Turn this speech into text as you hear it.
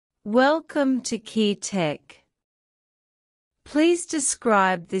Welcome to Key Tech. Please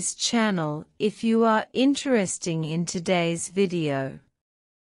describe this channel if you are interested in today's video.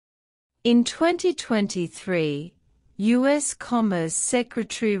 In 2023, U.S. Commerce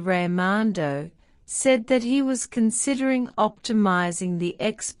Secretary Raimondo said that he was considering optimizing the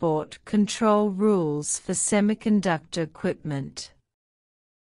export control rules for semiconductor equipment.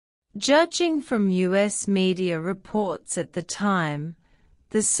 Judging from U.S. media reports at the time,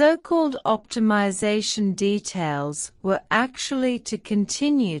 the so-called optimization details were actually to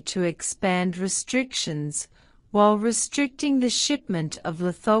continue to expand restrictions while restricting the shipment of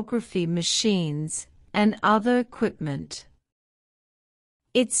lithography machines and other equipment.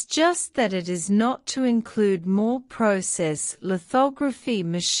 It's just that it is not to include more process lithography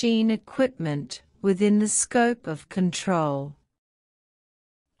machine equipment within the scope of control.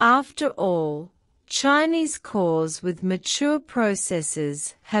 After all, Chinese cores with mature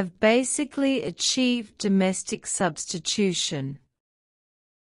processes have basically achieved domestic substitution.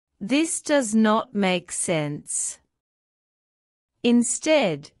 This does not make sense.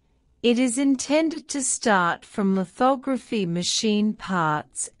 Instead, it is intended to start from lithography machine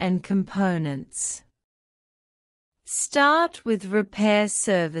parts and components. Start with repair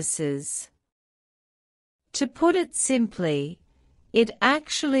services. To put it simply, it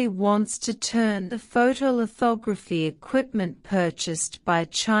actually wants to turn the photolithography equipment purchased by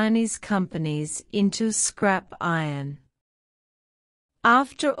Chinese companies into scrap iron.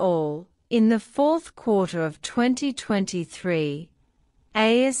 After all, in the fourth quarter of 2023,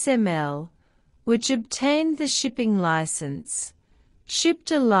 ASML, which obtained the shipping license,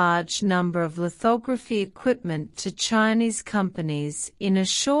 shipped a large number of lithography equipment to Chinese companies in a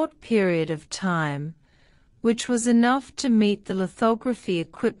short period of time, which was enough to meet the lithography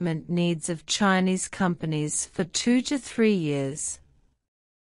equipment needs of Chinese companies for 2 to 3 years.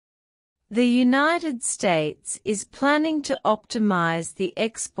 The United States is planning to optimize the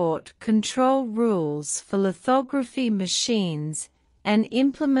export control rules for lithography machines and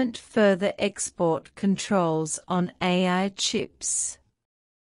implement further export controls on AI chips.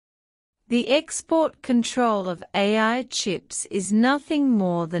 The export control of AI chips is nothing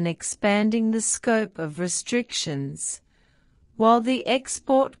more than expanding the scope of restrictions, while the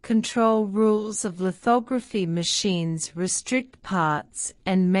export control rules of lithography machines restrict parts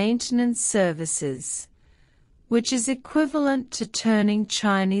and maintenance services, which is equivalent to turning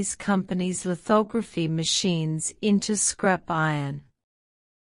Chinese companies' lithography machines into scrap iron.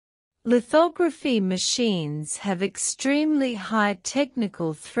 Lithography machines have extremely high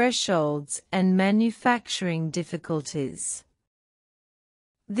technical thresholds and manufacturing difficulties.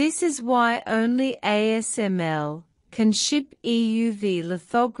 This is why only ASML can ship EUV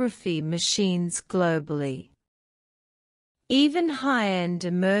lithography machines globally. Even high-end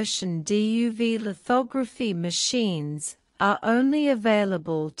immersion DUV lithography machines are only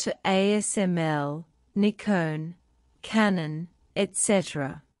available to ASML, Nikon, Canon,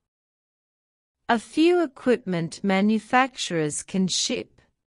 etc. A few equipment manufacturers can ship.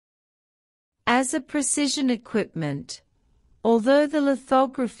 As a precision equipment, although the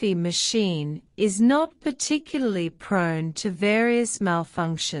lithography machine is not particularly prone to various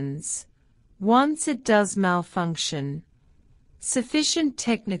malfunctions, once it does malfunction, sufficient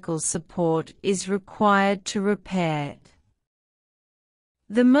technical support is required to repair it.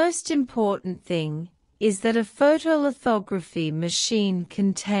 The most important thing is that a photolithography machine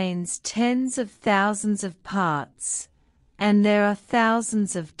contains tens of thousands of parts, and there are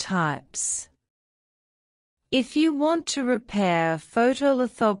thousands of types. If you want to repair a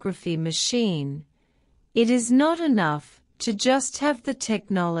photolithography machine, it is not enough to just have the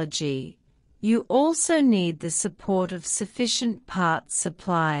technology, you also need the support of sufficient parts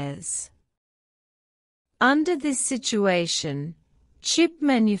suppliers. Under this situation, chip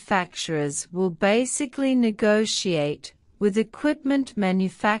manufacturers will basically negotiate with equipment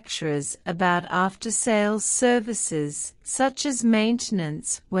manufacturers about after-sales services such as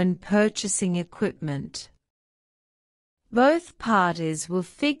maintenance when purchasing equipment. Both parties will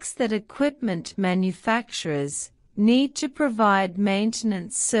fix that equipment manufacturers need to provide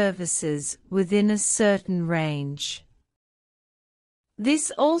maintenance services within a certain range.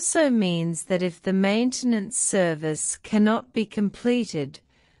 This also means that if the maintenance service cannot be completed,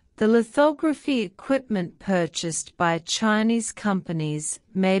 the lithography equipment purchased by Chinese companies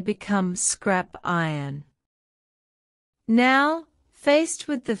may become scrap iron. Now, faced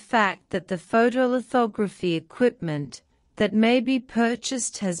with the fact that the photolithography equipment that may be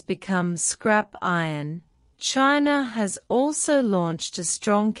purchased has become scrap iron, China has also launched a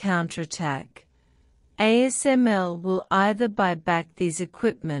strong counterattack. ASML will either buy back these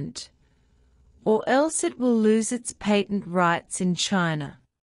equipment, or else it will lose its patent rights in China.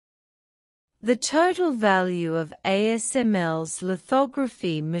 The total value of ASML's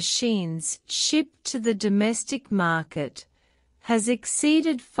lithography machines shipped to the domestic market has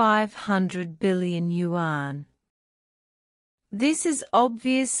exceeded 500 billion yuan. This is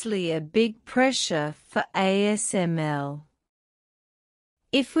obviously a big pressure for ASML.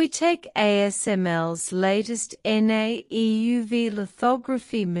 If we take ASML's latest NA EUV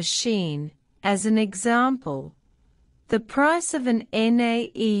lithography machine as an example, the price of an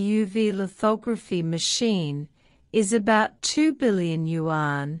NA EUV lithography machine is about 2 billion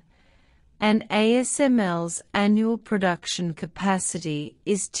yuan, and ASML's annual production capacity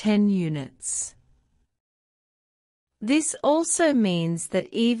is 10 units. This also means that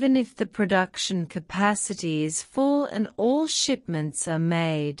even if the production capacity is full and all shipments are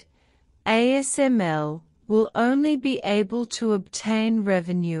made, ASML will only be able to obtain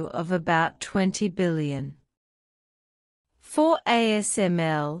revenue of about 20 billion. For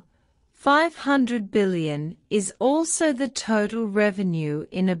ASML, 500 billion is also the total revenue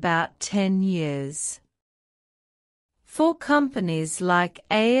in about 10 years. For companies like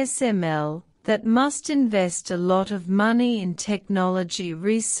ASML that must invest a lot of money in technology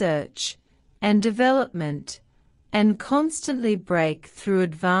research and development and constantly break through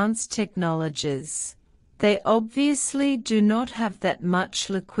advanced technologies, they obviously do not have that much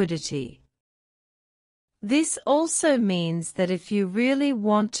liquidity. This also means that if you really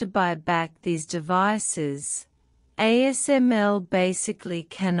want to buy back these devices, ASML basically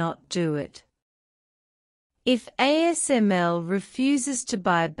cannot do it. If ASML refuses to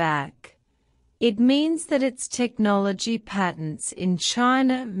buy back, it means that its technology patents in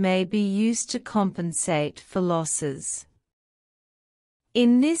China may be used to compensate for losses.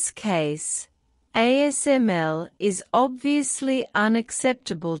 In this case, ASML is obviously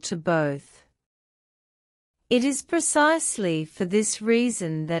unacceptable to both. It is precisely for this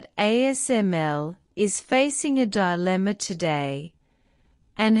reason that ASML is facing a dilemma today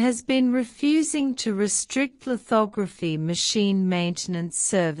and has been refusing to restrict lithography machine maintenance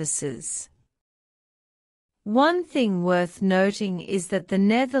services. One thing worth noting is that the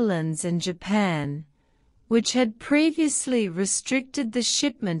Netherlands and Japan, which had previously restricted the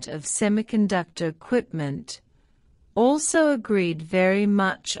shipment of semiconductor equipment, also agreed very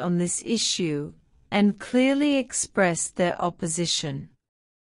much on this issue and clearly expressed their opposition.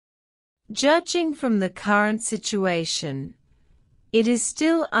 Judging from the current situation, it is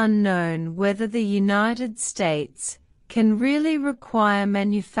still unknown whether the United States can really require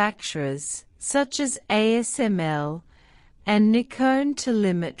manufacturers such as ASML and Nikon to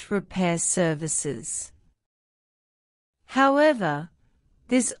limit repair services. However,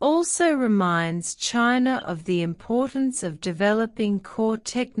 this also reminds China of the importance of developing core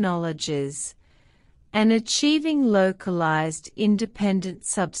technologies and achieving localized independent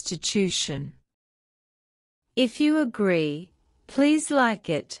substitution. If you agree, please like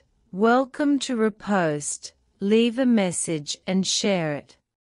it, welcome to repost, leave a message and share it.